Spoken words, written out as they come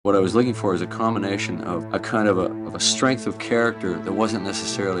What I was looking for is a combination of a kind of a strength of character that wasn't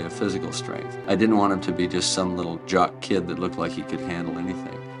necessarily a physical strength. I didn't want him to be just some little jock kid that looked like he could handle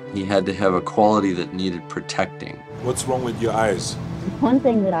anything. He had to have a quality that needed protecting. What's wrong with your eyes? One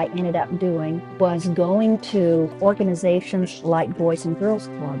thing that I ended up doing was going to organizations like Boys and Girls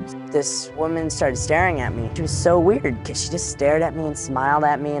Clubs. This woman started staring at me. She was so weird because she just stared at me and smiled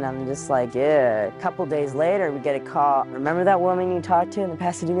at me, and I'm just like, yeah. A couple days later, we get a call. Remember that woman you talked to in the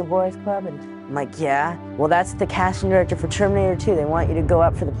Pasadena Boys Club? And I'm like, yeah. Well, that's the casting director for Terminator 2. They want you to go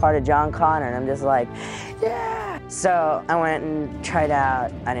up for the part of John Conor. And I'm just like, yeah. So I went and tried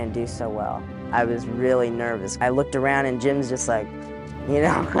out. I didn't do so well. I was really nervous. I looked around and Jim's just like, you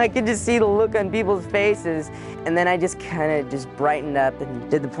know, I could just see the look on people's faces. And then I just kind of just brightened up and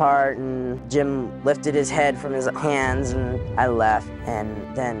did the part, and Jim lifted his head from his hands and I left.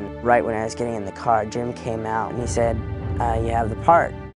 And then right when I was getting in the car, Jim came out and he said, you have the part.